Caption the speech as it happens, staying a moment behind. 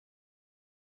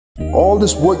All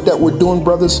this work that we're doing,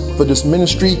 brothers, for this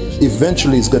ministry,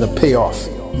 eventually is going to pay off.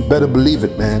 You better believe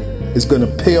it, man. It's going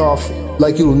to pay off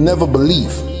like you'll never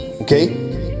believe, okay?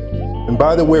 And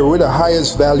by the way, we're the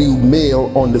highest value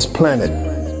male on this planet.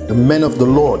 The men of the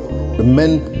Lord, the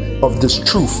men of this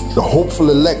truth, the hopeful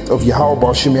elect of Yahweh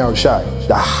Bashim Yahushai,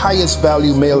 the highest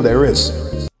value male there is.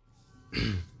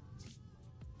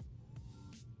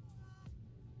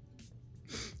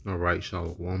 All right,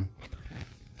 Shalom.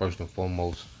 First and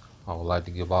foremost, I would like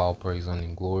to give all praise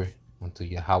and glory unto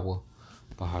Yahweh,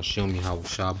 Bahashem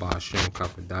Yahushua, Bahashem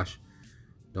Kapadash.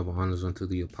 Double honors unto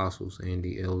the apostles and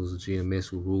the elders of GMS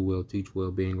who rule well, teach well,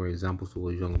 being great examples to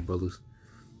us younger brothers.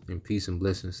 And peace and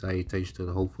blessings, salutation to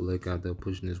the hopeful elect out there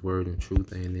pushing this word in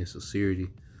truth and in sincerity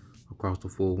across the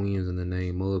four winds in the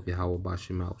name of Yahweh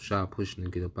Bahashem Yahushua, pushing to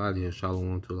get up out of here.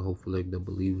 Shalom to the hopeful elect, the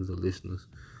believers, the listeners,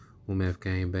 whom have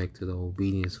came back to the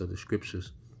obedience of the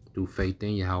scriptures through faith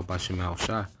in Yahweh Bashim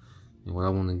Al-Shah. And what I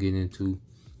want to get into,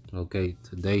 okay,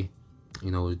 today,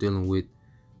 is dealing with,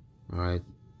 all right,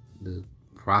 the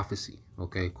prophecy,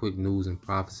 okay, quick news and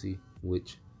prophecy,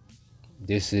 which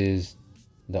this is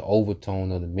the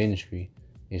overtone of the ministry,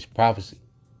 is prophecy,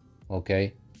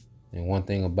 okay? And one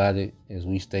thing about it is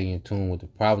we stay in tune with the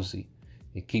prophecy.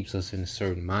 It keeps us in a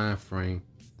certain mind frame,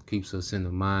 keeps us in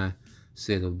the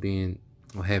mindset of being,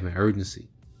 or having urgency,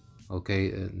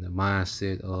 okay, and the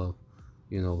mindset of,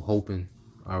 hoping,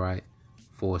 all right,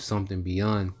 for something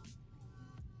beyond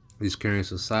this current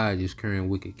society, this current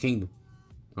wicked kingdom,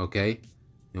 okay.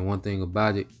 And one thing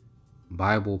about it,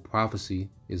 Bible prophecy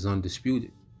is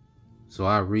undisputed. So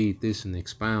I read this and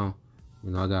expound.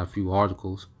 I got a few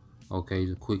articles, okay,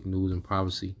 the quick news and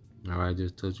prophecy, all right,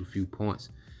 just touch a few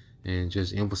points and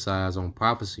just emphasize on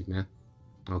prophecy, man.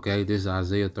 Okay, this is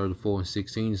Isaiah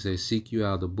 34:16. It says, seek you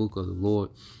out the book of the Lord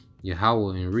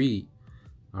Yahweh and read,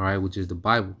 all right, which is the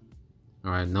Bible.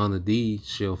 All right, none of these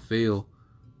shall fail,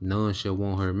 none shall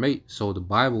want her mate. So the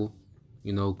Bible,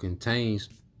 contains,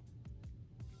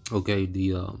 okay,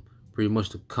 the pretty much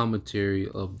the commentary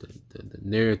of the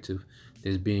narrative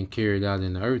that's being carried out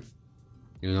in the earth.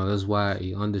 That's why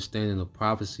a understanding of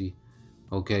prophecy,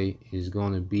 okay, is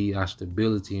going to be our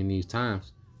stability in these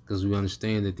times. Because we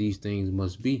understand that these things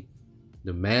must be.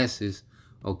 The masses,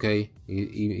 okay,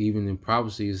 even in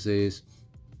prophecy it says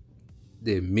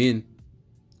that men,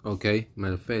 okay,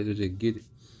 matter of fact, they just get it.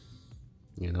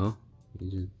 You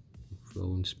just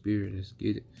flow in spirit, let's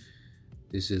get it.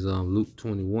 This is Luke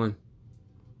 21,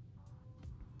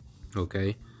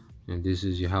 okay, and this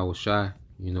is Yahweh Shai,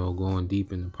 going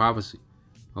deep into prophecy,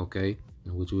 okay,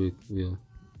 in which we'll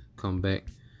come back,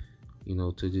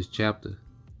 to this chapter.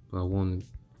 But I want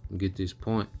to get this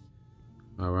point.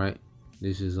 All right,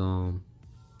 this is Luke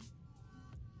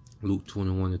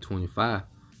 21-25,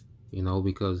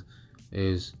 because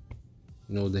as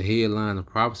the headline of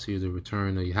prophecy is the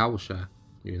return of Yahushua.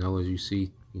 As you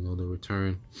see, the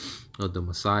return of the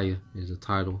Messiah is the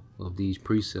title of these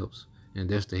precepts, and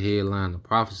that's the headline of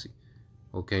prophecy.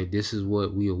 Okay, this is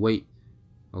what we await,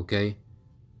 okay,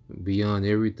 beyond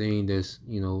everything that's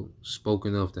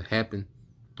spoken of to happen,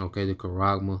 okay, the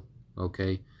Charagma,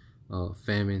 okay,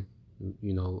 famine,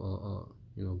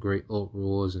 great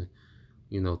uproars and,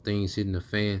 things hitting the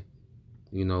fan.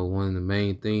 One of the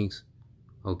main things,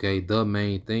 okay, the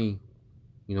main thing,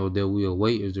 that we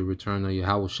await is the return of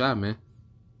Yahweh Shai, man.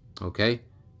 Okay,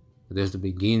 that's the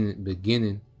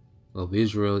beginning of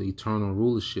Israel's eternal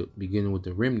rulership, beginning with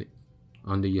the remnant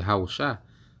under Yahweh Shai.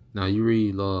 Now you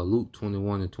read Luke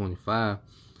 21-25,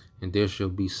 and there shall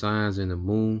be signs in the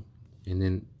moon, and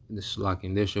then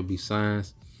and there shall be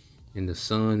signs in the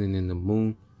sun and in the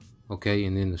moon, okay,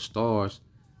 and in the stars,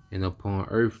 and upon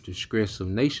earth distress of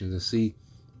nations. And see,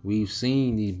 we've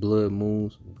seen these blood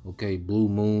moons, okay, blue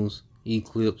moons,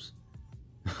 eclipse,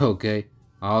 okay,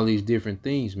 all these different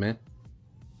things, man.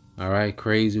 All right,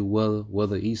 crazy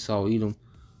weather Esau, Edom,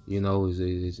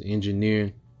 is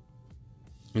engineering,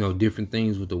 different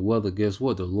things with the weather. Guess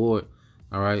what? The Lord,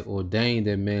 all right, ordained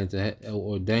that man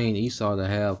ordained Esau to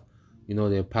have,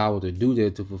 their power to do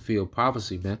that, to fulfill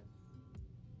prophecy, man.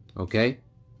 Okay,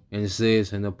 and it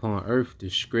says, and upon earth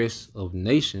distress of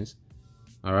nations,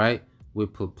 all right,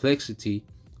 with perplexity,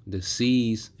 the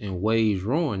seas and waves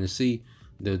roaring. And see,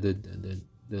 the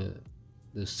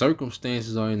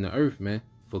circumstances are in the earth, man,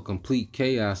 for complete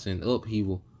chaos and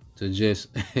upheaval to just,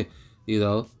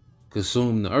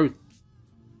 consume the earth.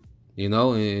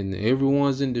 And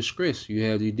everyone's in distress. You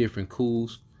have these different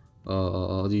coups,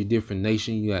 these different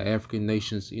nations. You got African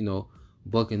nations,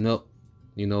 bucking up.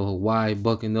 Hawaii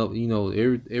bucking up.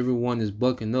 Everyone is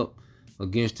bucking up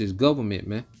against this government,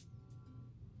 man.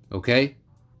 Okay,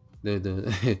 the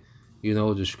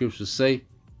the scriptures say,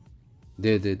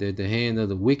 the hand of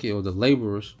the wicked or the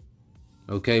laborers,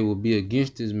 okay, will be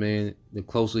against this man the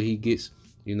closer he gets,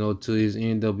 to his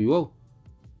NWO.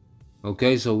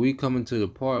 Okay, so we coming to the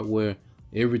part where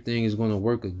everything is going to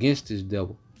work against this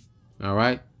devil. All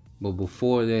right, but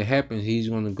before that happens, he's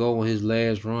going to go on his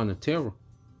last run of terror.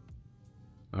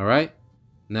 All right,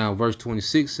 now verse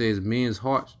 26 says, men's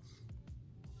hearts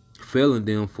failing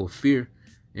them for fear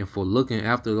and for looking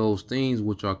after those things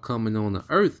which are coming on the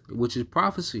earth, which is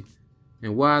prophecy.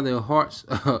 And why their hearts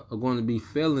are going to be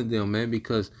failing them, man,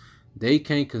 because they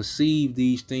can't conceive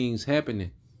these things happening.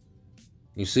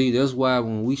 You see, that's why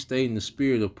when we stay in the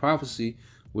spirit of prophecy,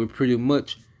 we're pretty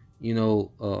much,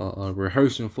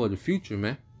 rehearsing for the future,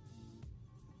 man.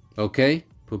 Okay,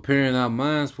 preparing our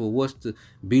minds for what's to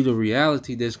be the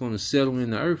reality that's going to settle in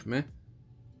the earth, man.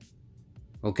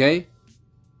 Okay,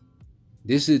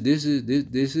 this is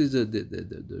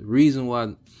the reason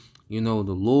why, the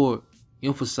Lord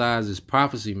emphasizes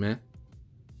prophecy, man.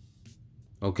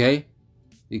 Okay,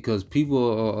 because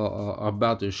people are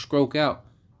about to stroke out,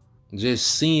 just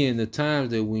seeing the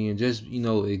times that we in, just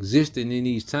existing in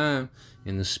these times,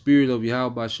 and the spirit of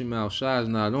Yahweh Shema Shai is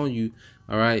not on you.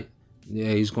 All right,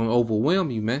 yeah, he's gonna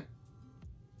overwhelm you, man.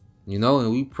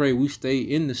 And we pray we stay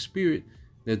in the spirit,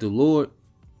 that the Lord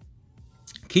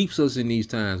keeps us in these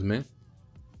times, man.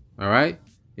 All right.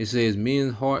 It says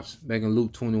men's hearts, back in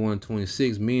Luke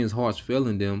 21:26, men's hearts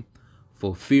failing them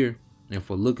for fear and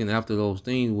for looking after those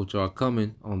things which are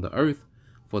coming on the earth,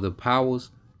 for the powers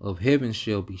of heaven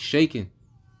shall be shaken.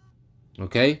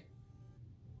 Okay,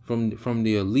 from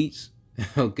the elites,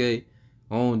 okay,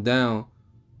 on down,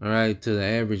 all right, to the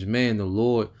average man, the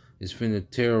Lord is finna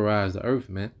terrorize the earth,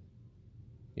 man.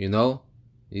 He's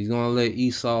gonna let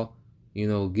Esau,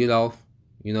 get off,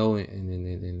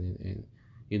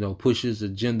 and push his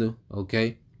agenda,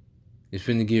 okay? It's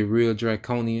finna get real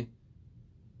draconian.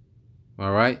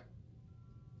 All right?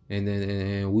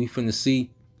 And we finna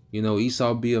see,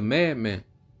 Esau be a madman.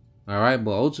 All right?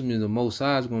 But ultimately the Most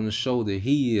High is gonna show that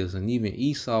he is, and even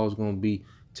Esau is gonna be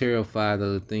terrified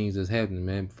of the things that's happening,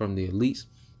 man, from the elites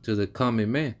to the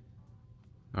common man.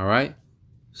 All right?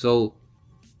 So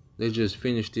they just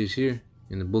finished this here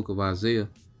in the book of Isaiah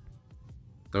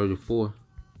 34.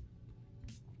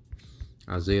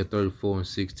 Isaiah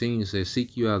 34:16 says,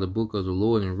 seek you out the book of the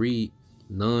Lord and read.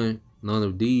 None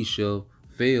of these shall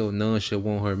fail. None shall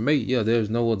want her mate. Yeah, there's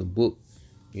no other book,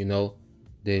 that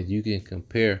you can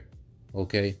compare,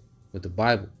 okay, with the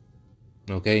Bible.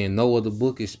 Okay, and no other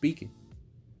book is speaking.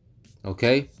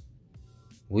 Okay,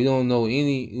 we don't know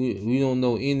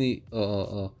any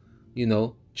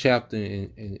chapter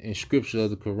in scripture of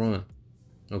the Quran.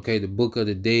 Okay, the book of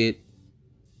the dead.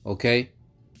 Okay.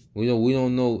 We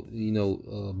don't know,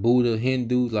 Buddha,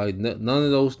 Hindu, like none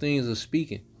of those things are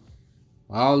speaking.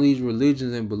 All these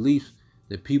religions and beliefs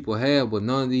that people have, but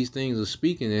none of these things are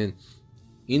speaking. And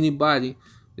anybody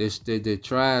that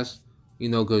tries,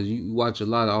 because you watch a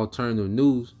lot of alternative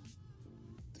news,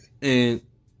 and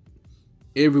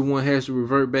everyone has to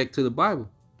revert back to the Bible.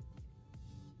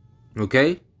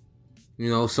 Okay,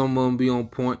 some of them be on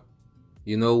point,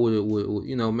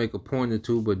 with make a point or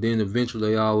two, but then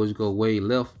eventually they always go way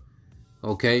left.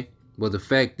 Okay, but the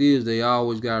fact is they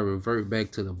always got to revert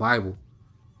back to the Bible.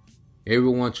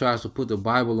 Everyone tries to put the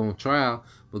Bible on trial,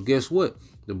 but guess what?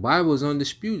 The Bible is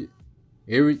undisputed.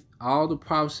 All the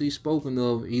prophecies spoken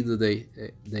of, either they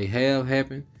have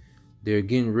happened, they're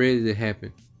getting ready to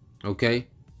happen. Okay,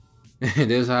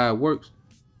 that's how it works,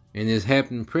 and it's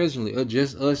happening presently.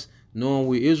 Just us knowing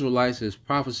we're Israelites is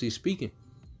prophecy speaking.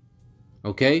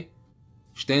 Okay,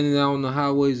 standing out on the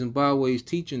highways and byways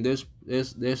teaching, that's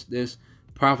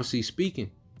prophecy speaking.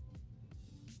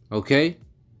 Okay,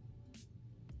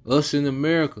 us in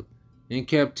America in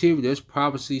captivity, that's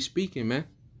prophecy speaking, man.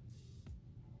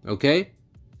 Okay,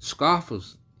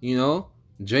 scoffers,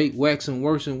 Jake waxing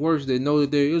worse and worse. They know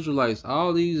that they're Israelites.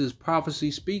 All these is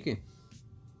prophecy speaking.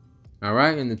 All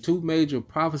right, and the two major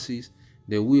prophecies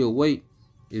that we await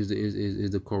is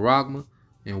the Charagma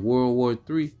and World War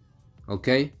III.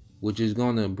 Okay, which is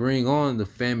gonna bring on the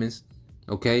famines.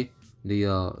 Okay,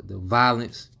 the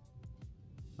violence.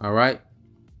 All right,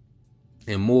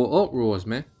 and more uproars,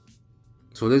 man.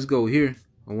 So let's go here.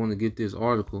 I want to get this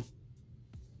article.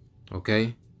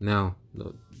 Okay, now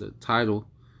the title,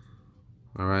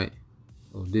 all right,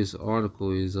 of this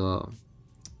article is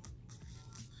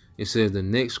it says the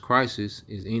next crisis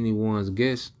is anyone's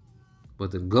guess,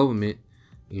 but the government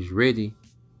is ready,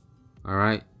 all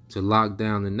right, to lock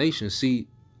down the nation. See,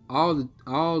 all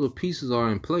the pieces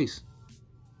are in place.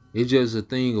 It's just a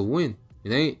thing of when.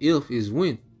 It ain't if, it's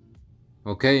when.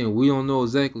 Okay, and we don't know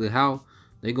exactly how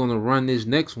they're gonna run this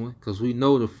next one, because we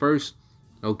know the first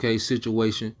okay,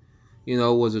 situation,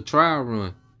 was a trial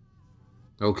run.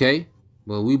 Okay?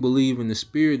 But we believe in the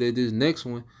spirit that this next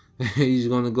one, he's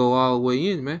going to go all the way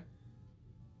in, man.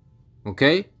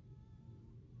 Okay?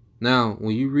 Now,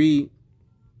 when you read,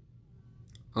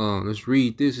 let's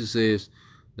read this. It says,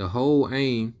 the whole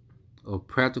aim of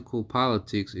practical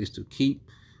politics is to keep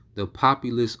the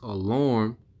populace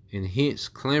alarmed and hence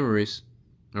clamorous,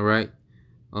 all right,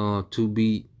 to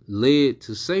be led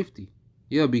to safety.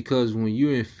 Yeah, because when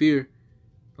you're in fear,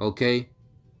 okay,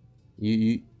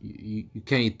 you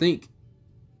can't think.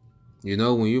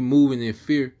 When you're moving in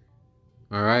fear,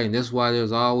 all right, and that's why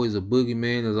there's always a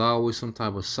boogeyman. There's always some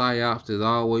type of psyops. There's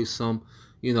always some,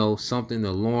 something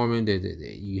alarming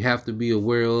that you have to be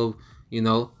aware of.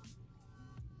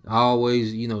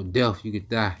 Always, death. You could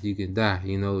die. You can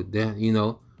die. Death.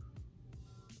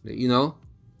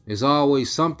 It's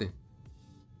always something.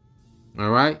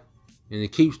 All right, and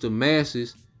it keeps the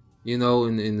masses, in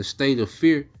the state of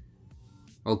fear.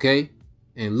 Okay,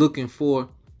 and looking for,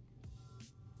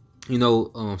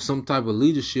 some type of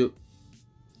leadership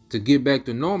to get back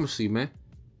to normalcy, man.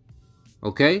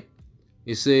 Okay?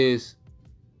 It says,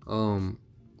 the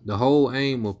whole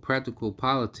aim of practical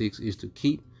politics is to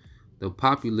keep the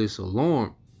populace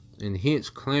alarmed and hence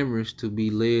clamorous to be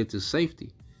led to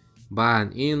safety by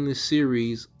an endless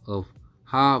series of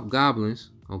hobgoblins,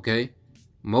 okay?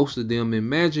 Most of them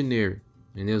imaginary.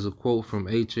 And there's a quote from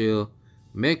H.L.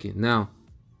 Mencken. Now,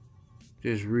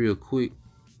 just real quick,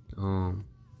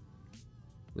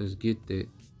 let's get that.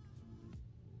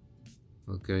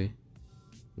 Okay,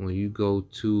 when you go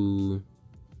to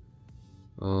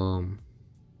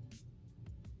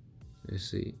let's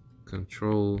see,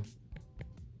 control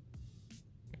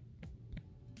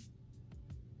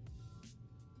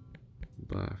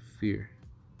by fear.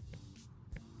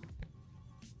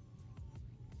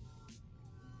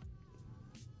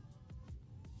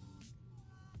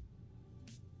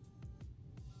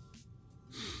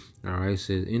 All right, it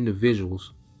says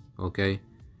individuals, okay,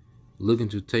 looking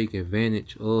to take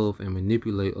advantage of and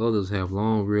manipulate others have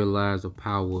long realized the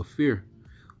power of fear.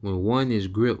 When one is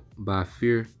gripped by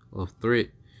fear of threat,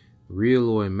 real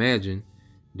or imagined,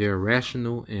 their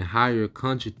rational and higher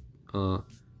cognitive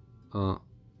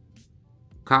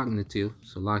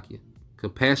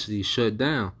capacity shut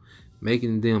down,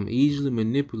 making them easily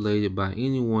manipulated by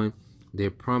anyone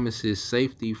that promises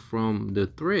safety from the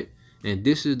threat. And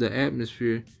this is the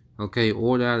atmosphere, okay,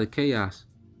 order out of chaos.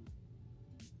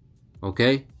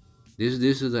 Okay, this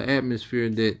is the atmosphere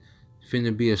that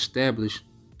finna be established.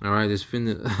 All right, it's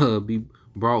finna be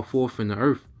brought forth in the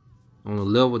earth on a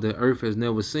level that earth has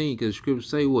never seen. Because scriptures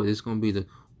say what? It's gonna be the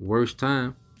worst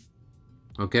time.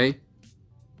 Okay,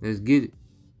 let's get it.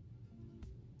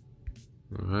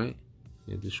 All right,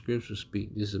 yeah, the scriptures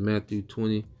speak. This is Matthew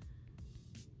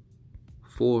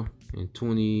 24 and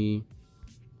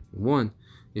 21.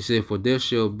 It said, "For there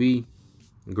shall be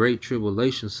great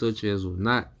tribulation, such as was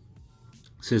not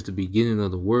since the beginning of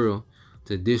the world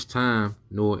to this time,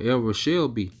 nor ever shall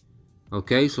be."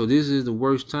 Okay, so this is the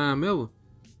worst time ever.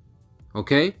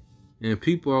 Okay, and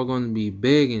people are going to be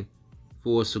begging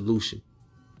for a solution.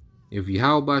 If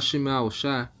Yahweh Shema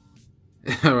Shai,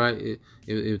 all right,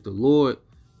 if the Lord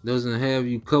doesn't have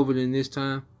you covered in this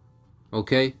time,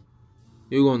 okay,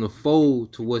 you're going to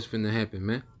fold to what's going to happen,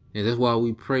 man. And that's why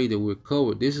we pray that we're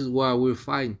covered. This is why we're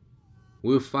fighting.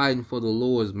 We're fighting for the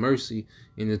Lord's mercy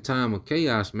in the time of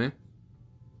chaos, man.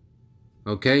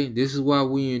 Okay, this is why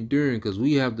we enduring, because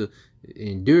we have to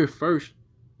endure first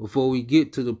before we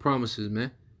get to the promises,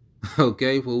 man.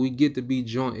 Okay, before we get to be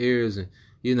joint heirs and,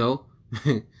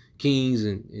 kings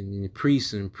and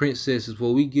priests and princesses.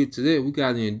 Before we get to that, we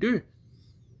got to endure.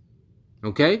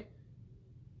 Okay?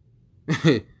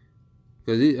 Because,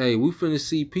 hey, we finna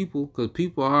see people, because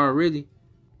people are already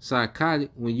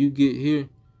psychotic when you get here.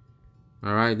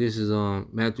 All right, this is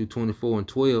Matthew 24 and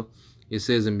 12. It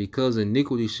says, "And because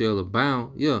iniquity shall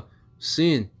abound," yeah,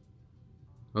 sin.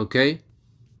 Okay,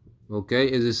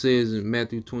 as it says in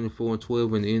Matthew 24 and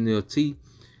 12 in the NLT,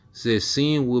 says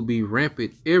sin will be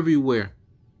rampant everywhere.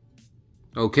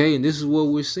 Okay, and this is what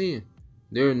we're seeing.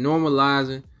 They're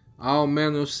normalizing all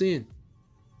manner of sin.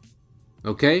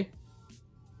 Okay,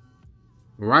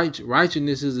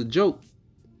 righteousness is a joke.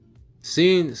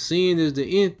 Sin is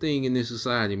the end thing in this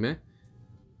society, man.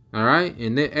 All right,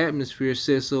 and that atmosphere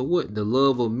says so what? The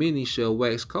love of many shall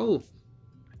wax cold.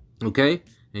 Okay,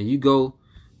 and you go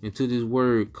into this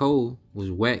word cold, which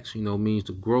wax, means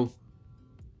to grow.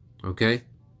 Okay,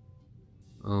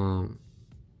 but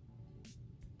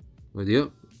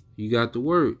yep, you got the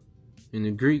word in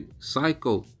the Greek,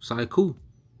 psycho.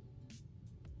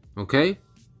 Okay,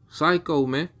 psycho,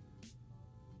 man.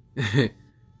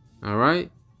 All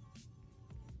right.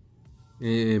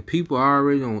 And people are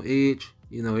already on edge.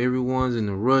 You know, everyone's in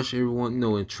a rush. Everyone, you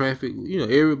know, in traffic. You know,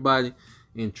 everybody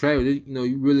in traffic. You know,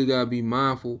 you really gotta be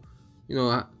mindful. You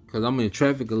know, because I'm in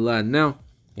traffic a lot now,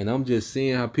 and I'm just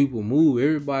seeing how people move.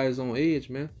 Everybody's on edge,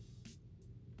 man.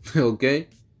 Okay,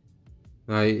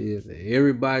 like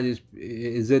everybody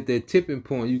is at that tipping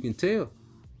point. You can tell.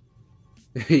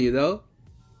 You know,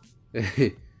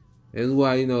 that's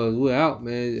why, you know, as we're out,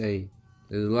 man. Hey,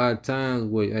 there's a lot of times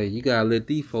where, hey, you gotta let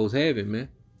these folks have it, man.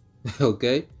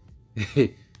 Okay.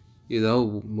 You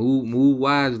know, move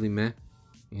wisely, man,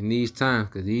 in these times,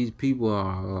 because these people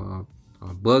are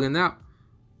bugging out.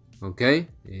 Okay,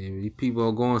 and these people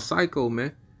are going psycho,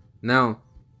 man. Now,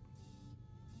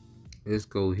 let's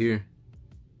go here.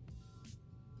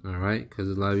 All right, because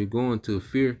it's like you're going to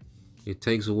fear. It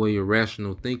takes away your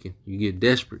rational thinking. You get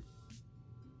desperate.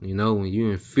 You know, when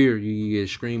you're in fear, you get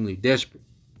extremely desperate.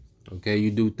 Okay,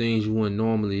 you do things you wouldn't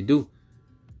normally do.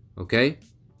 Okay,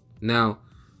 now.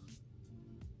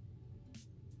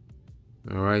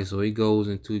 All right, so he goes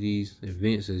into these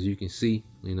events, as you can see.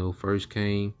 You know, first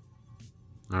came,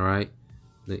 all right,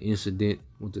 the incident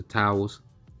with the towers.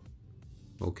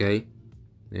 Okay,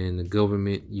 and the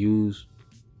government used,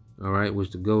 all right,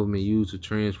 which the government used to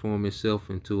transform itself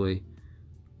into a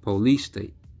police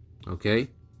state. Okay,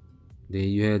 then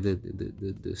you had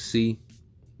the C,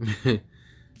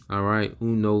 all right,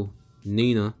 Uno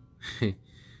Nina.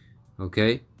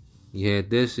 Okay, you had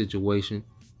that situation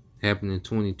happen in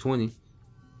 2020.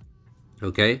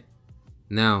 Okay,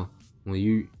 now when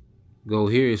you go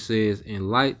here, it says, in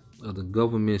light of the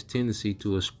government's tendency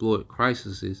to exploit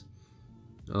crises,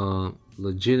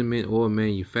 legitimate or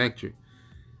manufactured,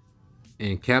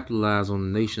 and capitalize on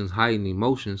the nation's heightened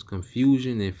emotions,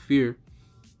 confusion, and fear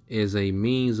as a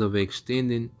means of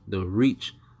extending the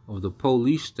reach of the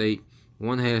police state,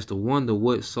 one has to wonder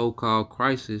what so-called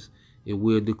crisis it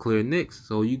will declare next.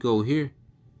 So you go here,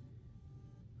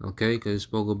 okay, because it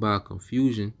spoke about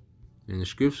confusion. And the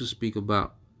scriptures speak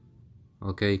about,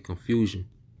 okay, confusion.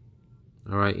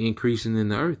 All right, increasing in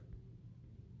the earth.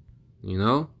 You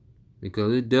know,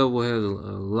 because the devil has a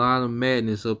lot of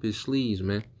madness up his sleeves,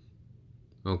 man.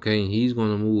 Okay, and he's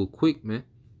gonna move quick, man.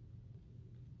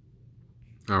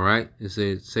 All right, it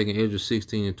says 2nd Ezra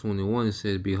 16:21. It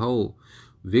says, "Behold,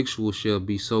 victuals shall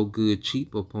be so good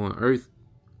cheap upon earth."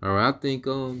 All right, I think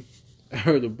I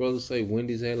heard the brother say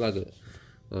Wendy's had like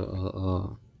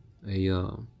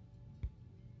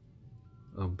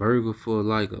a burger for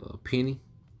like a penny,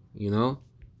 you know.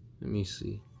 Let me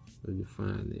see. Where you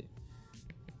find it?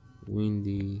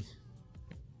 Wendy's.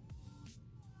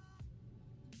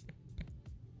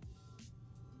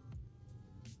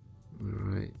 All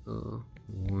right.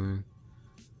 One.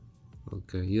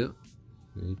 Okay. Yep.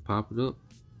 And you pop it up.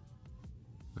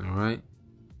 All right.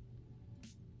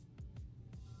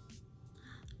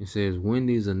 It says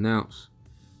Wendy's announced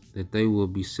that they will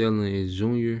be selling its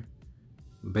junior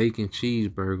bacon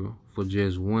cheeseburger for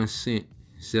just 1 cent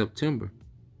in September.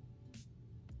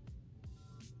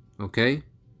 Okay.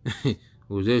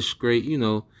 Was that great? You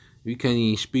know, you can't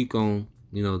even speak on,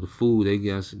 you know, the food. They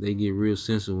get real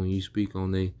sensitive when you speak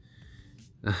on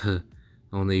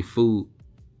on their food.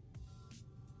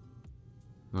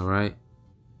 All right.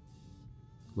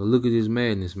 But look at this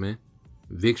madness, man.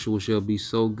 Victuals shall be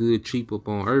so good cheap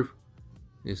upon earth.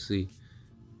 Let's see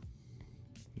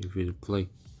if it'll play.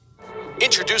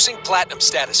 Introducing Platinum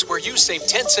Status, where you save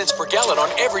 10 cents per gallon on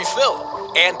every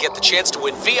fill and get the chance to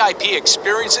win VIP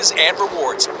experiences and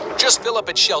rewards. Just fill up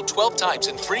at Shell 12 times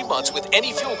in 3 months with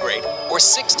any fuel grade, or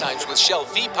 6 times with Shell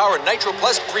V-Power Nitro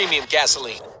Plus Premium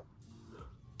Gasoline.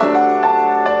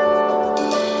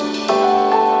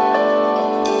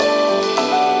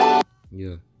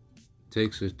 Yeah.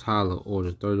 Texas Tyler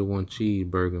ordered 31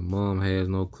 cheeseburger. Mom has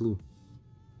no clue.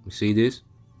 You see this?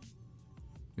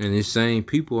 And these same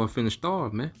people are finna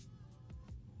starve, man.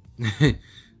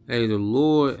 Hey, the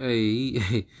Lord,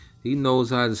 hey, he knows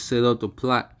how to set up the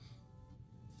plot.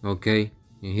 Okay?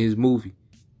 In his movie.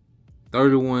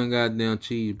 31 goddamn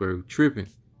cheeseburger. Tripping.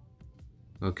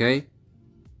 Okay?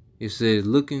 It says,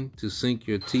 looking to sink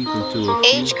your teeth into a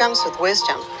few. Age comes with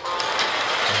wisdom.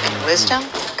 And wisdom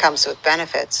comes with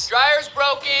benefits. Dryer's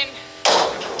broken.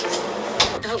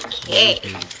 Okay.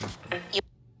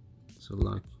 So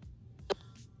lucky.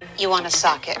 You want a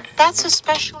socket. That's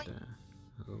especially...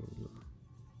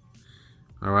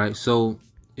 All right, so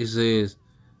it says,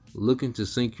 looking to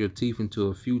sink your teeth into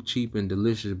a few cheap and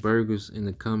delicious burgers in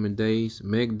the coming days,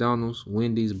 McDonald's,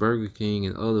 Wendy's, Burger King,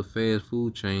 and other fast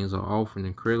food chains are offering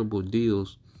incredible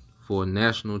deals for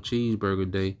National Cheeseburger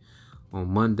Day on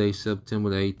Monday,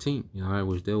 September the 18th. All right,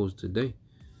 which that was today.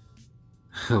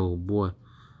 Oh boy.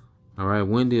 All right,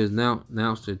 Wendy's now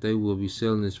announced that they will be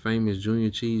selling its famous Junior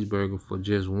Cheeseburger for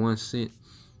just 1 cent.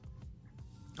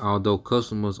 Although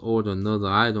customers order another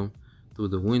item through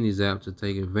the Wendy's app to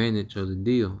take advantage of the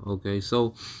deal. Okay,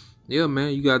 so yeah,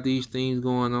 man, you got these things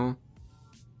going on.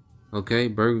 Okay,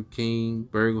 Burger King,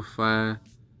 BurgerFi,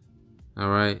 all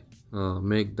right,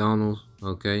 McDonald's.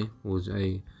 Okay, which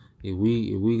if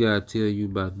we gotta tell you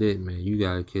about that, man, you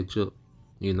gotta catch up.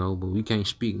 You know, but we can't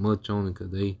speak much on it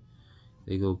because they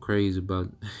go crazy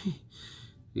about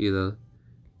you know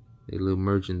their little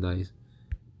merchandise.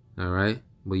 All right,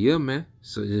 but yeah, man.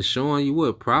 So it's showing you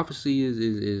what prophecy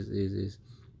is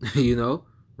you know,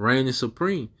 reigning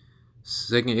supreme.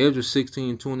 Second Ezra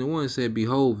 16:21 said,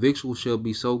 "Behold, victuals shall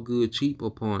be so good cheap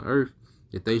upon earth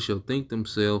that they shall think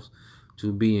themselves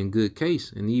to be in good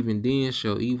case, and even then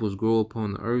shall evils grow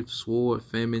upon the earth, sword,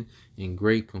 famine, and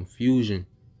great confusion."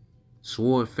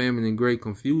 Sword, famine, and great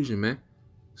confusion, man.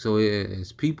 So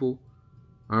as people,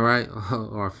 all right,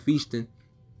 are feasting,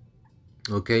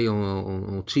 okay,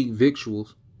 on cheap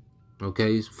victuals,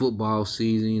 okay, it's football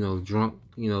season, you know, drunk,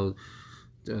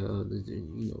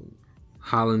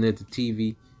 hollering at the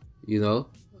TV, you know,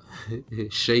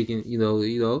 shaking,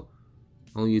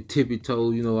 on your tippy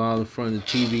toe, all in front of the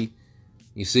TV.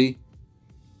 You see,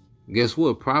 guess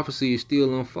what? Prophecy is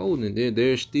still unfolding.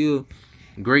 There's still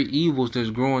great evils that's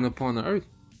growing upon the earth.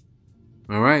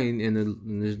 All right, and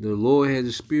the Lord has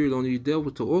a spirit on these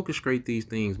devils to orchestrate these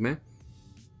things, man.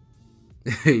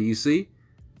 You see?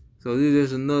 So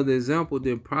there's another example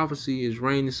that prophecy is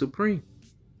reigning supreme.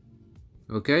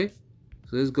 Okay?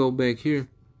 So let's go back here.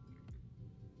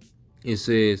 It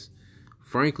says,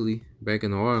 frankly, back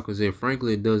in the article, it said,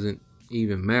 frankly, it doesn't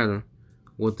even matter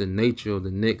what the nature of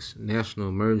the next national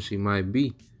emergency might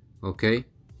be. Okay?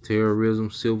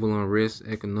 Terrorism, civil unrest,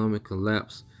 economic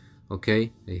collapse,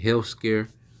 okay, a health scare,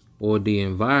 or the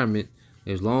environment,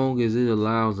 as long as it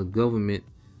allows the government,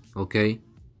 okay,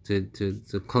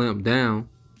 to clamp down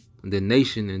the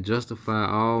nation and justify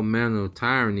all manner of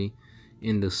tyranny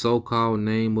in the so-called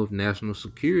name of national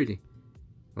security.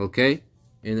 Okay?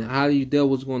 And how you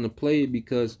devils going to play it?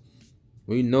 Because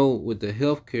we know with the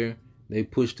healthcare, they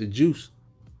push the juice.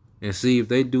 And see, if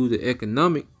they do the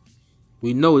economic,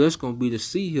 we know that's going to be the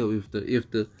C hill. If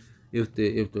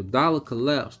the dollar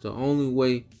collapse, the only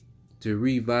way to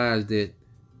revise that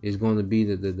is going to be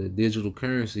the digital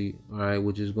currency, all right,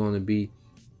 which is going to be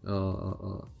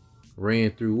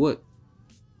ran through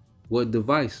what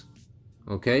device?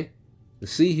 Okay, the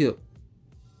C hip.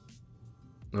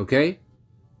 Okay,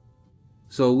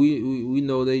 so we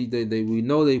know we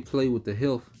know they play with the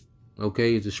health.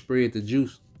 Okay, to spread the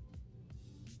juice.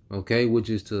 Okay, which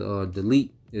is to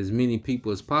delete as many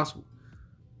people as possible.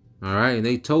 All right, and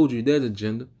they told you that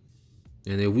agenda.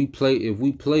 And if we play it,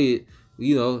 we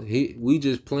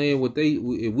just playing what they.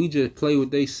 If we just play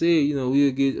what they said,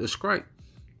 we'll get a strike.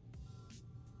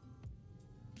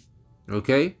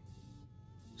 Okay,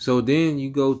 so then you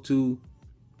go to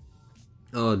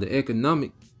the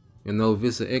economic. If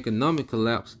it's an economic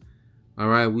collapse, all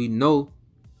right, we know,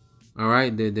 all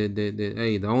right, that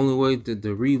hey, the only way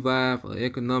to revive an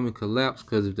economic collapse,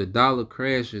 because if the dollar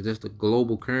crashes, that's the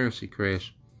global currency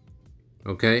crash.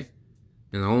 Okay,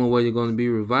 and the only way you're going to be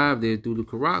revived is through the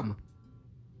Charagma.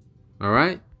 All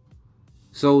right,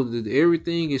 so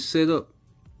everything is set up.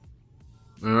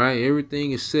 All right,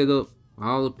 everything is set up.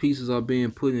 All the pieces are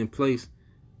being put in place,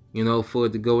 for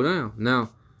it to go down. Now,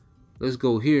 let's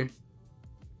go here.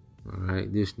 All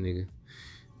right, this nigga.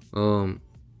 All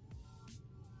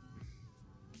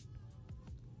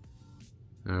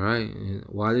right, and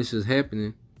while this is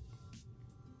happening,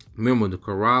 remember the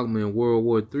Charagma in World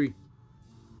War III.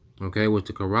 Okay, which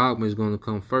the Charagma is going to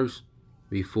come first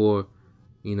before,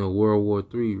 World War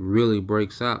III really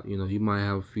breaks out. You might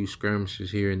have a few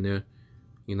skirmishes here and there,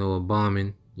 a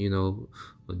bombing, a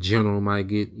general might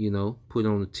get, put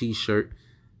on a t-shirt.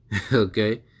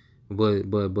 Okay,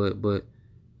 but the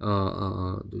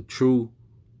true,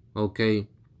 okay,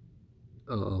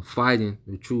 fighting,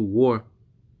 the true war,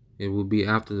 it will be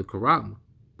after the Charagma.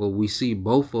 But we see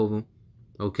both of them,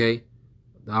 okay,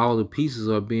 all the pieces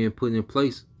are being put in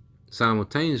place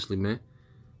simultaneously, man.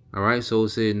 All right, so it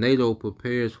said NATO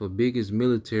prepares for biggest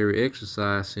military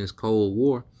exercise since Cold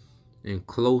War and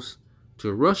close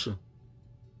to Russia.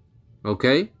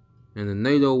 Okay, and the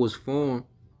NATO was formed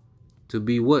to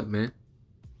be what, man?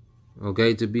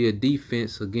 Okay, to be a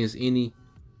defense against any,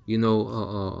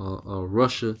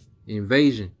 Russia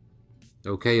invasion.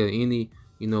 Okay, or any,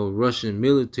 Russian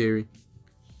military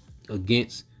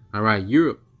against, all right,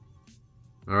 Europe.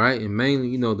 All right, and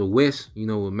mainly, the West,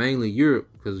 mainly Europe,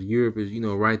 because Europe is,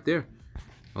 right there.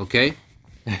 Okay,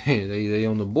 they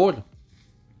on the border.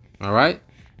 All right.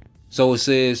 So it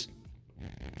says,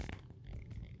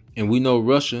 and we know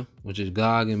Russia, which is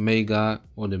Gog and Magog,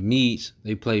 or the Medes,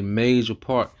 they play major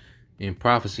part in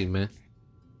prophecy, man.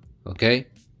 Okay.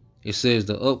 It says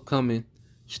the upcoming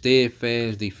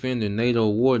steadfast defender NATO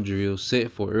war drills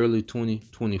set for early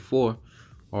 2024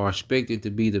 are expected to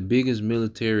be the biggest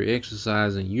military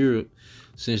exercise in Europe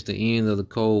since the end of the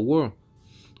Cold War.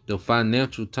 The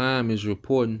Financial Times is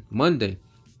reporting Monday,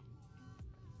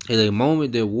 at a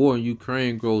moment that war in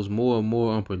Ukraine grows more and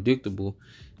more unpredictable,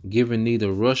 given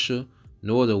neither Russia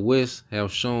nor the West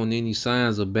have shown any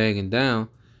signs of backing down,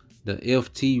 the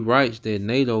FT writes that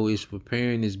NATO is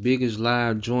preparing its biggest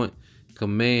live joint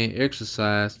command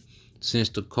exercise since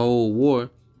the Cold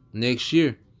War next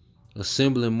year,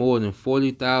 assembling more than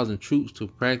 40,000 troops to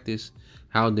practice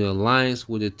how the alliance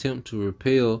would attempt to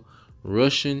repel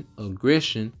Russian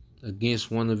aggression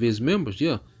against one of its members.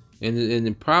 Yeah, and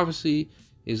the prophecy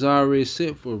is already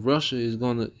set for Russia is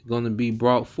gonna be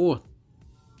brought forth.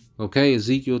 Okay,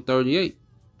 Ezekiel 38.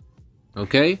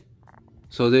 Okay,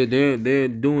 so they're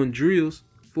doing drills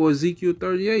for Ezekiel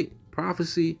 38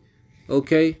 prophecy.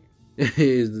 Okay,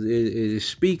 is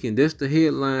speaking. That's the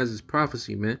headlines. Is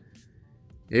prophecy, man.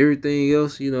 Everything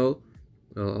else, what are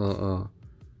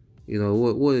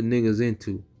niggas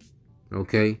into?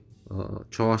 Okay,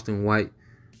 Charleston White.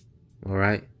 All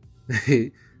right,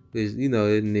 that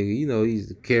nigga, he's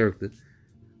the character.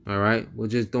 All right, we're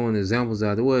just throwing examples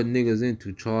out there. What niggas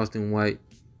into? Charleston White.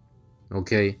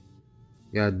 Okay,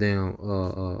 goddamn,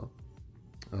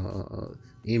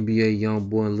 NBA young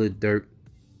boy and Lil Durk.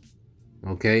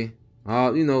 Okay,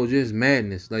 all just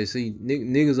madness. Like, see,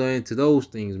 niggas are into those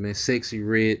things, man. Sexy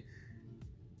Red.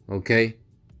 Okay,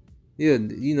 yeah,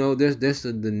 that's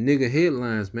the nigga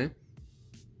headlines, man.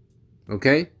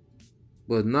 Okay,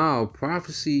 but now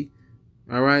prophecy,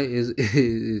 all right,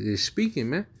 is speaking,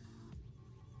 man.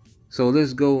 So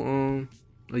let's go on.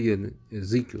 Oh yeah,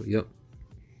 Ezekiel. Yep,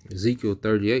 Ezekiel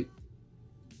 38.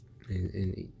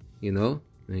 And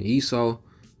Esau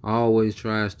always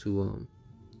tries to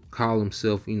call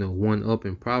himself, one up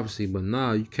in prophecy, but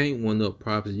nah, you can't one up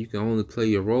prophecy. You can only play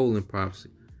your role in prophecy.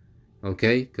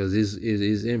 Okay, because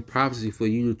it's in prophecy for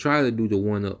you to try to do the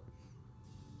one up.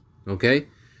 Okay,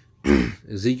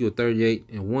 Ezekiel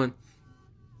 38:1.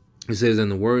 It says,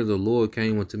 "And the word of the Lord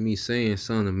came unto me, saying,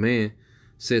 Son of man,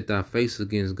 set thy face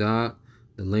against God,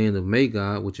 the land of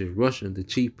Magog, which is Russia, the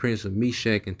chief prince of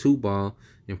Meshach and Tubal,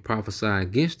 and prophesy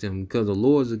against him," because the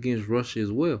Lord is against Russia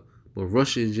as well. But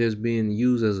Russia is just being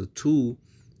used as a tool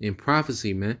in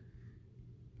prophecy, man.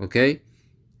 Okay?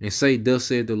 "And say, Thus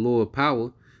said the Lord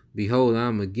power, Behold, I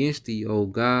am against thee, O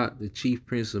God, the chief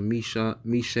prince of Meshach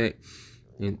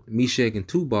and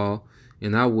Tubal,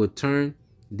 and I will turn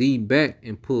thee back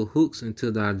and put hooks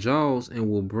into thy jaws, and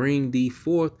will bring thee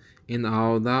forth in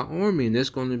all thy army." And that's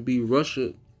going to be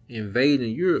Russia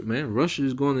invading Europe, man. Russia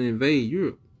is going to invade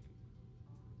Europe.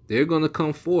 They're going to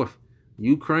come forth.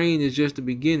 Ukraine is just the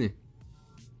beginning.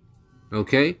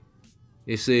 Okay?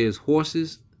 It says,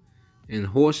 "Horses and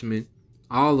horsemen,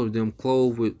 all of them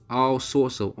clothed with all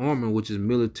sorts of armor," which is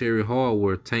military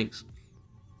hardware, tanks,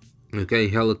 okay,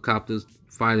 helicopters,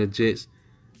 fighter jets,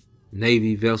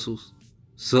 navy vessels,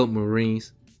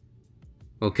 submarines,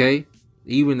 okay,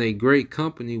 even a great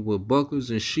company with bucklers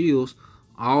and shields,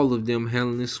 all of them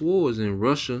handling swords. And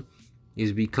Russia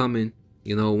is becoming,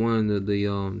 one of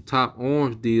the top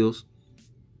arms deals,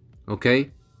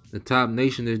 okay, the top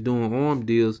nation that's doing arm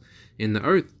deals in the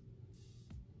earth,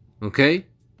 okay,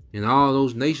 and all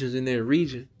those nations in that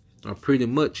region are pretty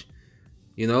much,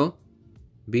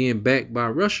 being backed by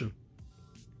Russia,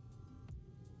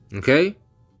 okay.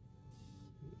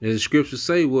 As the scriptures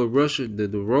say, what Russia, the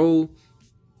role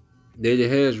that it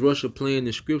has Russia playing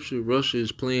in scripture, Russia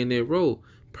is playing that role.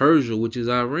 Persia, which is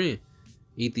Iran,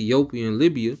 Ethiopia and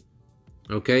Libya,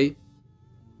 okay,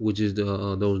 which is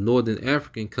those northern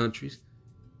African countries.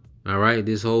 All right,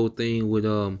 this whole thing with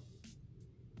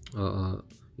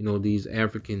these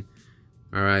African,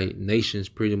 all right, nations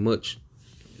pretty much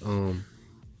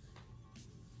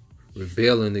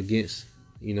rebelling against,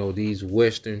 these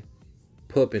Western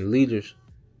puppet leaders.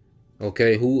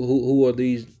 Okay, who are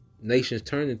these nations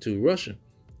turning to? Russia.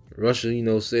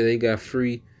 Russia, say they got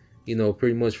free,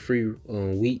 pretty much free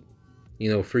wheat,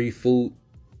 free food.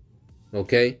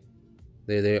 Okay,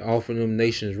 they're offering them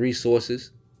nations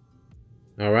resources.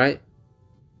 All right,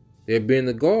 they're being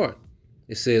the guard.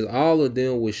 It says all of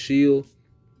them with shield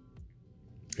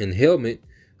and helmet.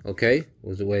 Okay,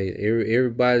 was the way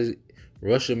everybody's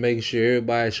Russia making sure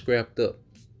everybody's scrapped up.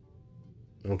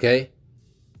 Okay.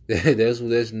 That's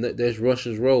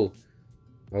Russia's role.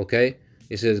 Okay,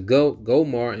 It says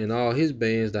Gomar and all his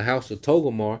bands, the house of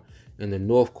Togomar and the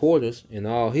north quarters and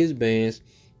all his bands,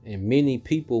 and many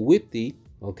people with thee,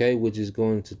 okay, which is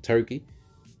going to Turkey,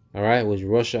 all right, which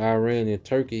Russia, Iran, and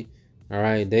Turkey, all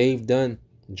right, they've done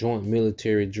joint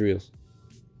military drills,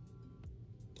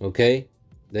 okay,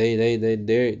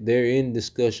 they're in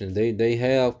discussion, they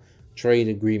have trade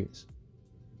agreements,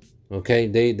 okay,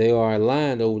 they are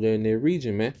aligned over there in their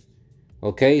region, man,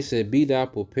 okay. It said, be thou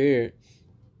prepared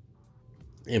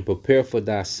and prepare for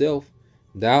thyself,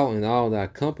 thou and all thy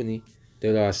company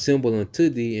that are assembled unto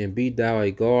thee, and be thou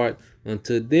a guard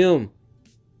unto them.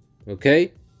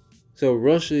 Okay? So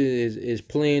Russia is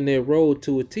playing their role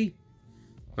to a T.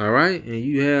 All right? And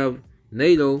you have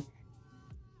NATO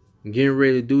getting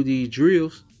ready to do these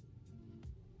drills,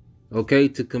 okay,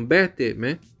 to combat that,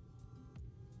 man.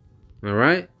 All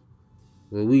right?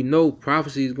 Well, we know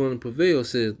prophecy is going to prevail. It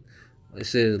says,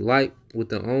 like with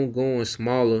the ongoing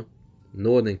smaller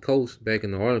northern coast, back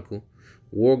in the article,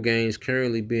 war games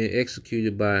currently being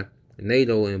executed by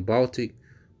NATO in Baltic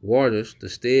waters, the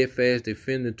Steadfast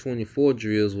Defender 24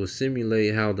 drills will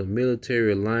simulate how the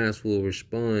military alliance will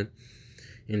respond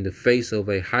in the face of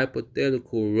a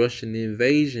hypothetical Russian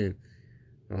invasion.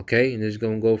 Okay, and it's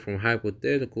going to go from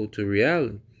hypothetical to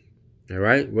reality. All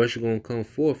right, Russia going to come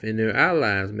forth and their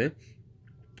allies, man.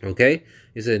 Okay,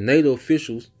 it said NATO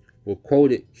officials were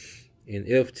quoted in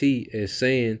FT as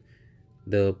saying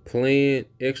the planned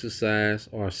exercise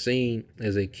are seen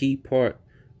as a key part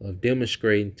of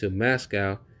demonstrating to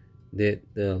Moscow that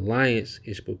the alliance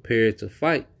is prepared to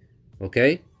fight.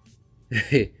 Okay?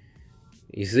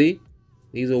 You see?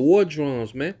 These are war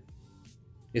drums, man.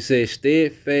 It says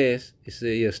Steadfast. It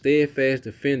says, yeah, Steadfast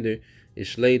Defender is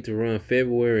slated to run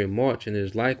February and March and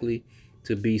is likely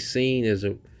to be seen as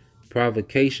a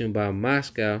provocation by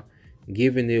Moscow,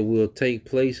 given it will take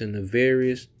place in the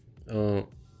various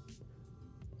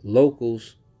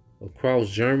locals across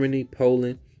Germany,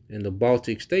 Poland, and the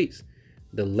Baltic states,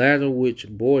 the latter which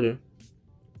border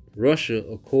Russia,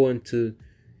 according to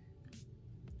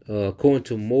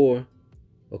more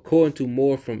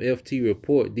from FT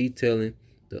report detailing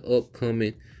the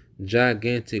upcoming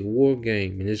gigantic war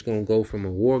game. And it's gonna go from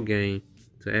a war game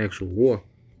to actual war.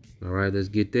 All right, let's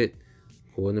get that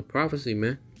according to prophecy,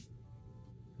 man.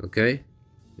 Okay,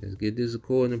 let's get this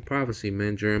according to prophecy,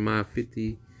 man. Jeremiah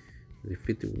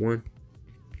 51,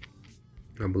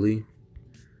 I believe.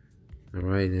 All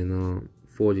right, and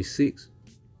 46.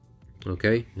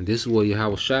 Okay, and this is what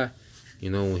Yahweh Shai,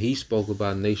 when he spoke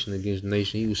about nation against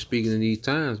nation, he was speaking in these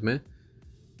times, man.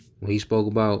 When he spoke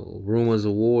about rumors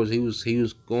of wars, he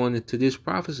was going into this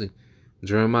prophecy.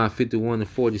 Jeremiah 51 and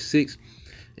 46.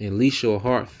 And lest your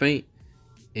heart faint,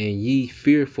 and ye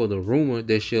fear for the rumor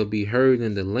that shall be heard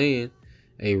in the land.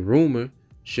 A rumor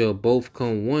shall both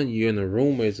come one year, and a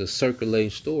rumor is a circulating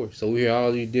story. So we hear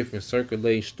all these different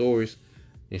circulating stories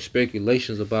and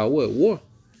speculations about what? War.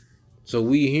 So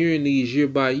we hearing these year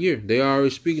by year. They are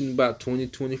already speaking about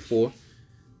 2024.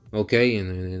 Okay,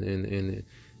 and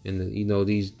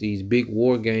these big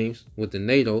war games with the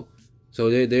NATO. So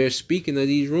they're speaking of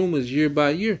these rumors year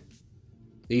by year.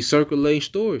 These circulating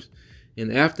stories.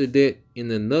 And after that,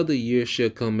 in another year shall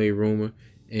come a rumor,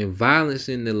 and violence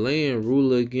in the land,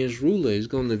 ruler against ruler. It's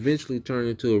going to eventually turn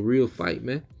into a real fight,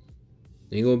 man.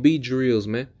 Ain't going to be drills,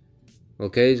 man.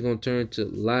 Okay, it's going to turn to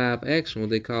live action, what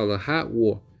they call a hot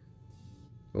war.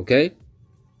 Okay?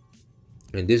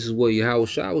 And this is what Yahweh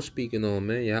Shai was speaking on,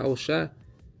 man. Yahweh Shai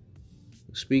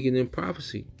speaking in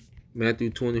prophecy. Matthew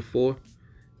 24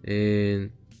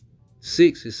 and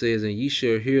 6, it says, and ye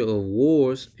shall hear of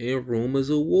wars and rumors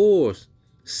of wars.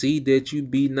 See that you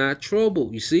be not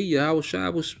troubled. You see, Yahweh Shai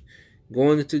was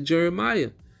going into Jeremiah.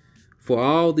 For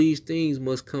all these things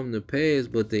must come to pass,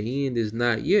 but the end is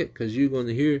not yet, because you're going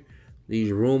to hear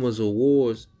these rumors of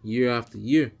wars year after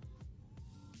year.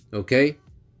 Okay?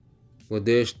 But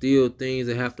there's still things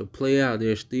that have to play out.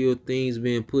 There's still things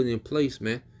being put in place,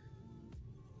 man.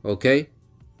 Okay?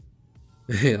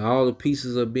 All the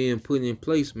pieces are being put in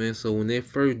place, man. So when that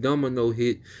first domino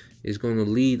hit, it's going to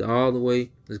lead all the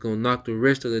way. It's going to knock the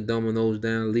rest of the dominoes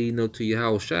down, leading up to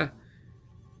Yahweh Shai.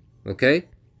 Okay?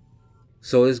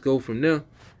 So let's go from there.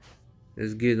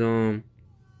 Let's get oh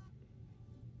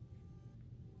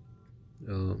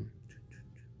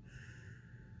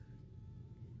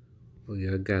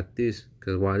yeah, I got this.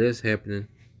 Because while that's happening,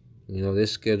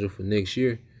 that's scheduled for next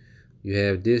year. You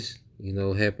have this,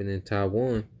 happening in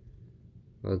Taiwan.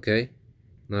 Okay?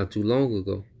 Not too long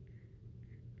ago.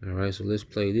 All right, so let's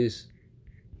play this.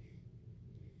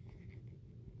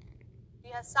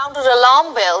 has sounded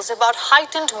alarm bells about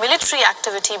heightened military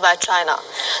activity by China.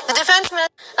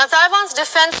 Taiwan's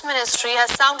defense ministry has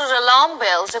sounded alarm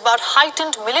bells about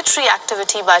heightened military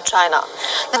activity by China.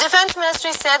 The defense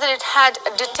ministry said that it had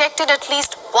detected at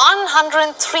least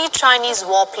 103 Chinese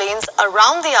warplanes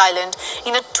around the island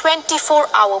in a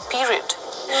 24-hour period.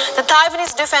 The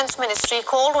Taiwanese Defense Ministry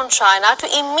called on China to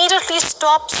immediately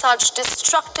stop such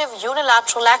destructive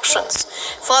unilateral actions,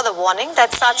 further warning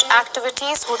that such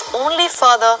activities would only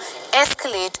further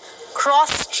escalate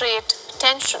cross-strait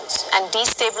tensions and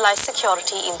destabilize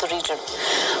security in the region.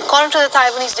 According to the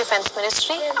Taiwanese Defense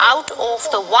Ministry, out of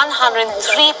the 103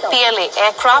 PLA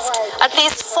aircraft, at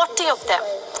least 40 of them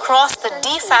crossed the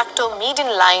de facto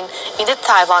median line in the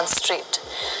Taiwan Strait.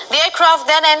 The aircraft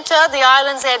then entered the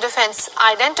island's air defense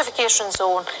identification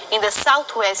zone in the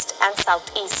southwest and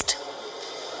southeast.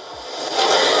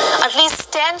 At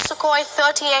least 10 Sukhoi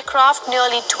 30 aircraft,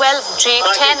 nearly 12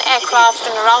 J-10 aircraft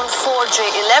and around 4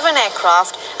 J-11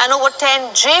 aircraft and over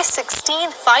 10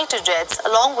 J-16 fighter jets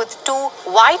along with 2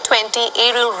 Y-20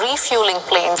 aerial refueling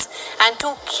planes and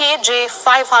 2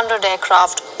 KJ-500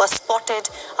 aircraft were spotted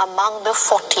among the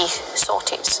 40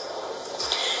 sorties.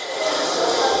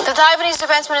 The Taiwanese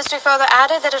Defense Ministry further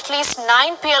added that at least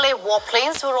 9 PLA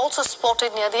warplanes were also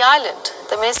spotted near the island.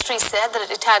 The ministry said that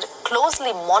it had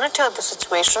closely monitored the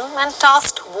situation and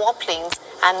tasked warplanes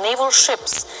and naval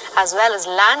ships as well as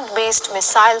land-based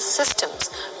missile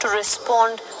systems to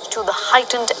respond to the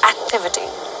heightened activity.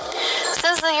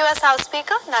 Since the U.S. House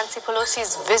Speaker Nancy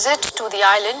Pelosi's visit to the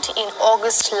island in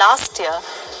August last year,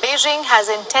 Beijing has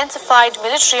intensified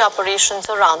military operations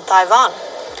around Taiwan.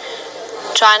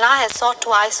 China has sought to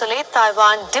isolate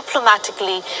Taiwan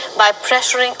diplomatically by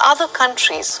pressuring other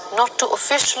countries not to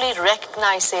officially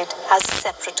recognize it as a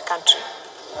separate country.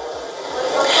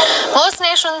 Most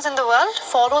nations in the world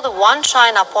follow the One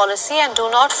China policy and do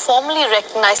not formally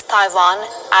recognize Taiwan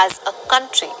as a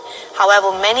country.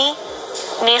 However, many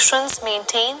nations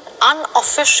maintain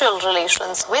unofficial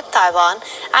relations with Taiwan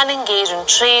and engage in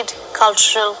trade,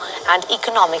 cultural, and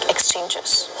economic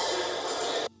exchanges.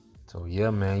 So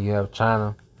yeah, man, you have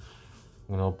China,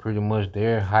 pretty much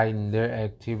they're hiding their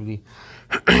activity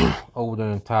over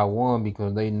there in Taiwan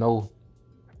because they know,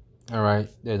 all right,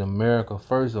 that America,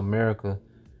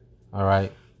 all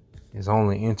right, is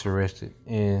only interested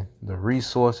in the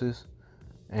resources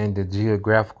and the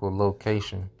geographical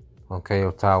location, okay,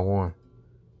 of Taiwan.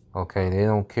 Okay, they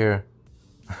don't care,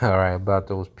 all right, about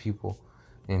those people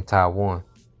in Taiwan,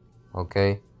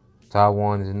 okay?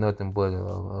 Taiwan is nothing but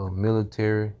a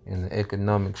military and the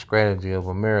economic strategy of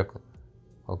America,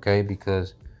 okay?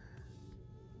 Because,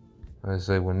 like I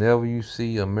say, whenever you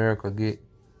see America get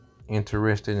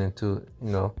interested into,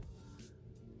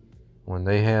 when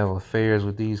they have affairs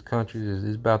with these countries,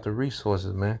 it's about the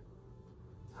resources, man.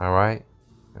 All right?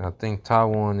 And I think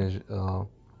Taiwan is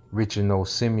rich in those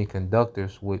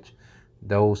semiconductors, which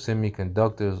those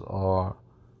semiconductors are,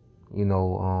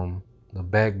 the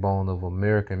backbone of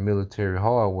American military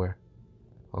hardware.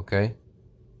 Okay?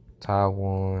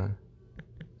 Taiwan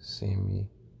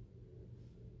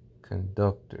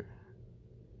semiconductor.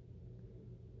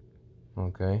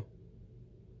 Okay?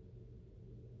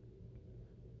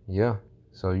 Yeah.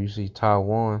 So you see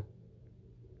Taiwan,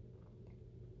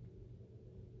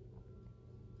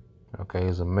 okay,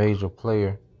 is a major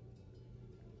player.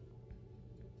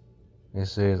 It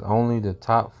says only the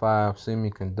top 5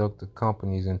 semiconductor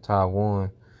companies in Taiwan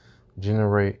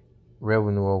generate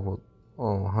revenue over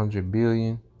 100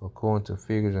 billion, according to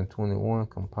figures in 21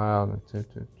 compiled.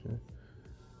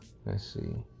 Let's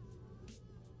see.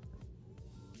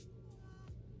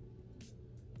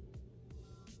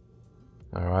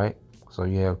 All right. So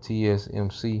you have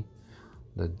TSMC,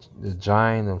 the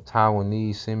giant of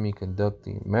Taiwanese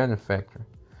semiconductor manufacturing.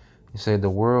 It said the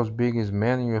world's biggest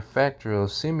manufacturer of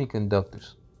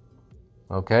semiconductors.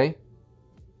 Okay?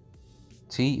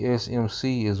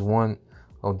 TSMC is one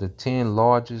of the 10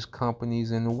 largest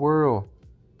companies in the world.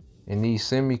 And these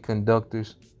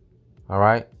semiconductors, all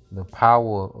right, the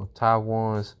power of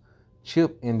Taiwan's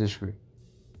chip industry.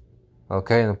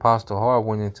 Okay, and Apostle Hart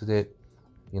went into that,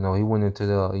 he went into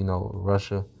the,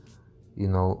 Russia,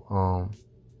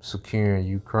 securing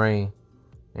Ukraine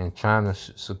and China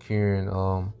securing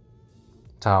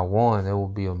Taiwan. That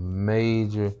would be a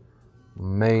major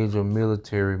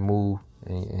military move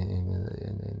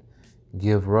and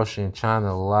give Russia and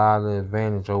China a lot of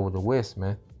advantage over the West,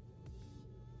 man.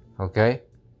 Okay?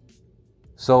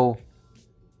 So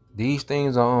these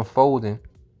things are unfolding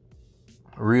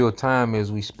real time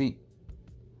as we speak.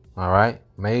 All right?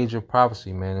 Major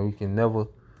prophecy, man. And we can never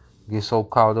get so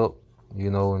caught up,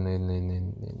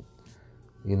 in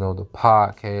you know, the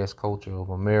podcast culture of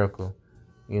America,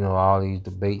 you know, all these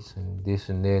debates and this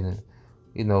and that, and,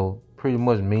 you know, pretty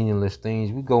much meaningless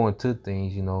things. We go into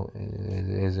things, you know,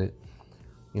 as it,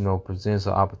 you know, presents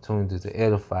an opportunity to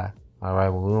edify. All right,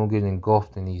 but we don't get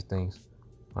engulfed in these things.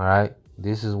 All right,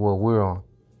 this is what we're on.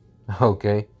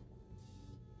 Okay,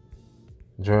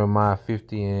 Jeremiah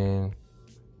 50 and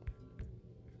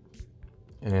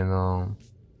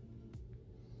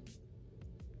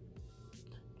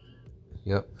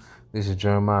yep, this is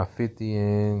Jeremiah 50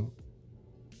 and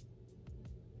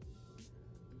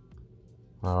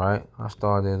all right. I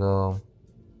started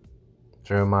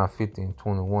Jeremiah 50 and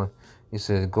 21. It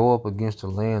says, "Go up against the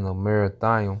land of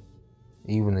Merathaim,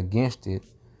 even against it,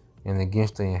 and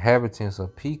against the inhabitants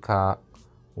of Pekah,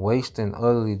 waste and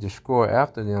utterly destroy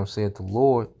after them, said the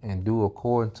Lord, and do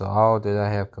according to all that I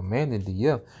have commanded thee."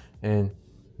 Yep. And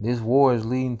this war is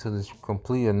leading to the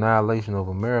complete annihilation of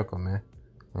America, man.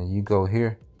 And you go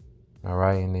here, all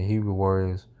right, and the Hebrew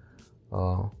word is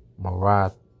Marathayim,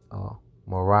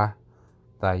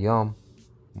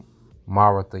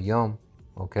 Marathayim,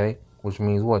 okay, which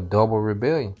means what? Double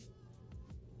rebellion,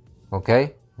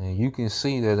 okay? And you can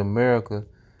see that America,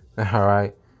 all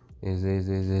right, is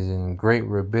in great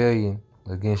rebellion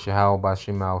against Yahweh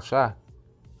Bashim Al-Shai.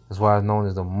 That's why it's known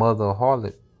as the mother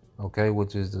harlot, okay,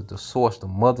 which is the source, the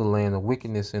motherland of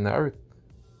wickedness in the earth,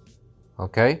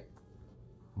 okay?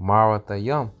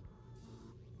 Marathayim,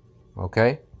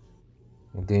 okay?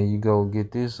 And then you go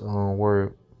get this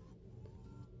word,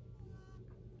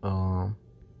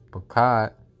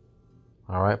 Pakad,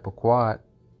 all right, Paquad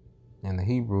in the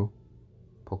Hebrew,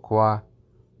 Paquad,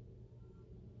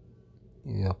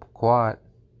 yeah, Paquad,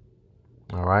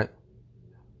 all right,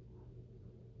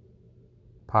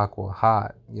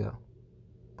 Paquahad, yeah,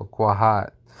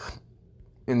 Paquahad,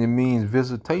 and it means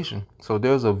visitation. So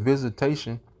there's a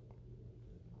visitation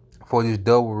for this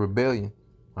double rebellion,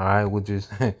 all right, which is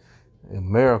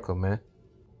America, man,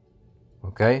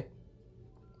 okay,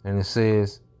 and it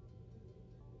says,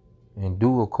 and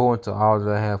do according to all that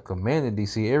I have commanded thee.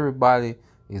 See, everybody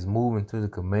is moving to the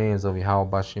commands of Yahweh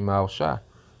Bashim Al-Shai.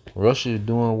 Russia is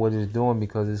doing what it's doing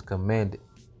because it's commanded.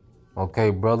 Okay,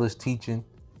 brothers teaching,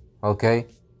 okay,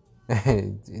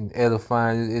 and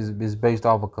edifying is based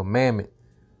off a commandment.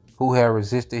 Who have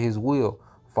resisted his will?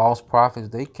 False prophets,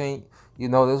 they can't, you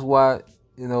know, that's why,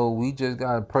 you know, we just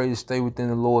got to pray to stay within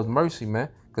the Lord's mercy, man,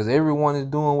 because everyone is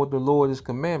doing what the Lord is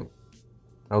commanded.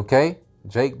 Okay?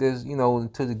 Jake does, you know,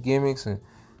 into the gimmicks and,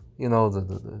 you know,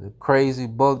 the crazy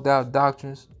bugged out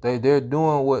doctrines. They're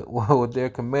doing what they're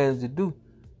commanded to do.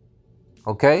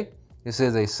 Okay? It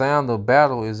says a sound of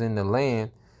battle is in the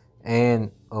land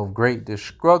and of great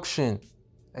destruction.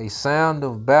 A sound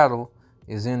of battle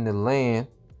is in the land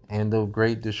and of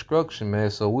great destruction, man.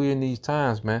 So we're in these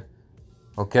times, man.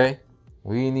 Okay?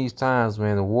 We in these times,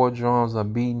 man. The war drums are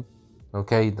beating.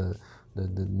 Okay?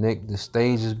 The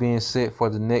stage is being set for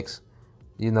the next,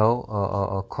 you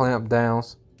know, clamp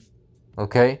downs.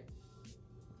 Okay?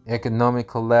 Economic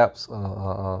collapse,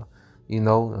 you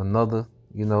know, another,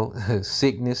 you know,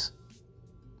 sickness.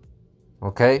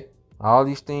 Okay? All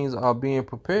these things are being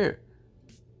prepared.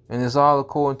 And it's all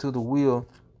according to the will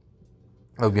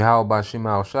of Yahweh Bashim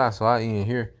Al-Shai. So I end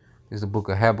here. This is the book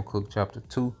of Habakkuk chapter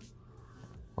 2.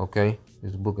 Okay? This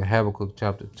is the book of Habakkuk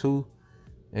chapter 2.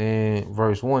 And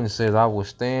verse 1, it says, "I will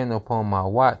stand upon my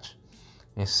watch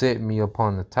and set me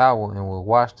upon the tower and will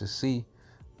watch to see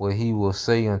what he will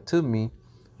say unto me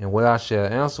and what I shall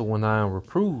answer when I am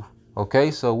reproved."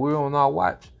 Okay, so we're on our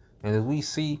watch. And as we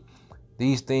see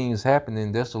these things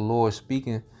happening, that's the Lord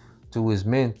speaking to his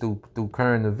men through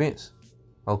current events.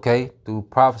 Okay, through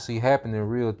prophecy happening in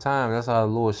real time. That's how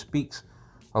the Lord speaks,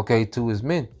 okay, to his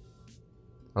men.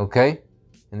 Okay,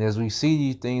 and as we see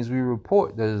these things, we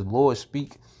report that his Lord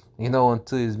speak, you know,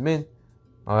 unto his men.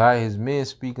 All right, his men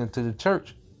speak unto the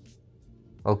church.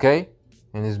 Okay,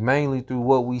 and it's mainly through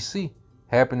what we see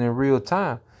happen in real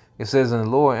time. It says, "And the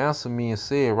Lord answered me and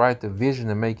said, write the vision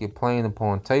and make it plain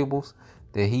upon tables,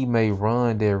 that he may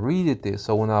run that readeth it."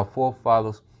 So when our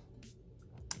forefathers,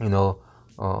 you know,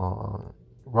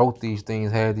 wrote these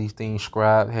things, had these things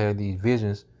scribed, had these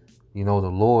visions, you know, the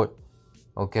Lord,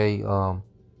 okay,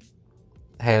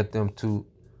 had them to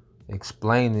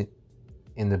explain it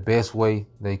in the best way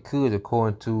they could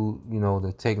according to, you know,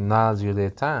 the technology of their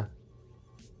time.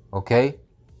 Okay,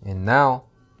 and now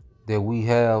that we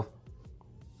have,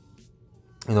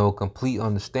 you know, complete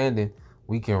understanding,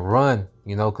 we can run,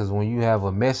 you know, because when you have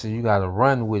a message, you got to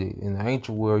run with it. In the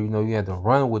ancient world, you know, you had to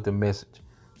run with the message.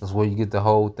 That's where you get the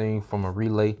whole thing from a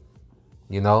relay,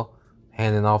 you know,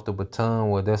 handing off the baton.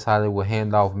 Well, that's how they would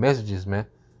hand off messages, man.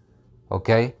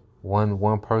 Okay,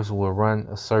 One person will run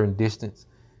a certain distance,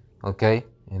 okay,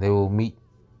 and they will meet,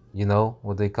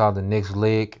 what they call the next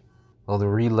leg of the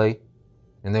relay,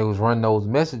 and they was run those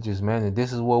messages, man. And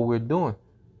this is what we're doing,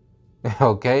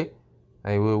 okay.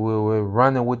 Hey, we're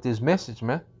running with this message,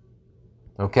 man.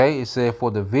 Okay, it said, for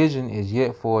the vision is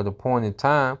yet for the appointed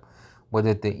time, but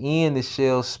at the end it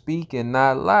shall speak and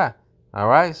not lie. All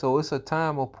right, so it's a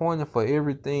time appointed for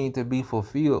everything to be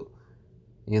fulfilled.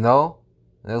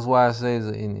 That's why it says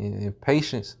in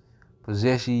patience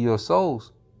possess ye your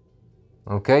souls.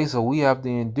 Okay, so we have to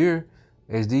endure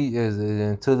as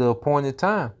until the appointed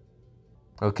time.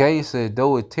 Okay, it said,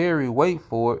 though it tarry, wait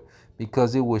for it,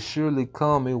 because it will surely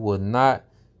come, it will not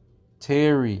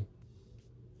tarry.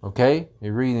 Okay,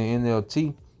 you read in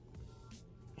NLT,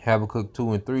 Habakkuk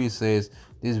 2 and 3, it says,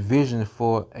 this vision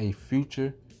for a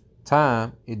future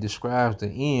time, it describes the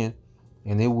end,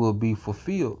 and it will be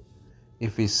fulfilled.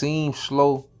 If it seems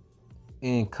slow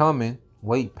in coming,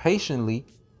 wait patiently,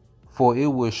 for it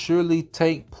will surely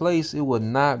take place. It will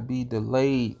not be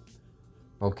delayed.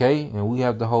 Okay, and we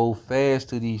have to hold fast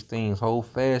to these things, hold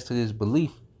fast to this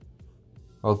belief.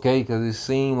 Okay, because it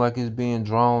seems like it's being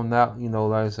drawn out.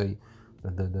 Like I say,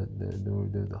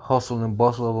 the hustle and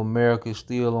bustle of America is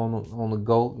still on the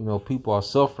go. People are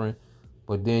suffering,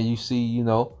 but then you see,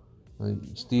 you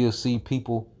still see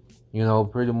people,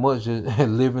 pretty much just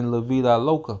living la vida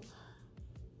loca.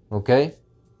 Okay.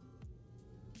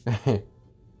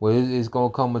 Well, it's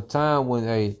gonna come a time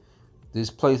when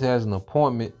this place has an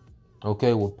appointment,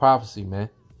 okay, with prophecy, man.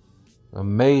 A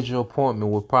major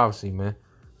appointment with prophecy, man.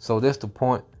 So that's the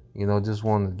point. Just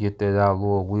want to get that out,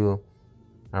 Lord will.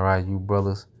 All right, you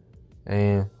brothers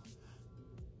and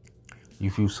you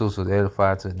few sisters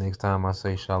edified. Till the next time I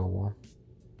say shalom.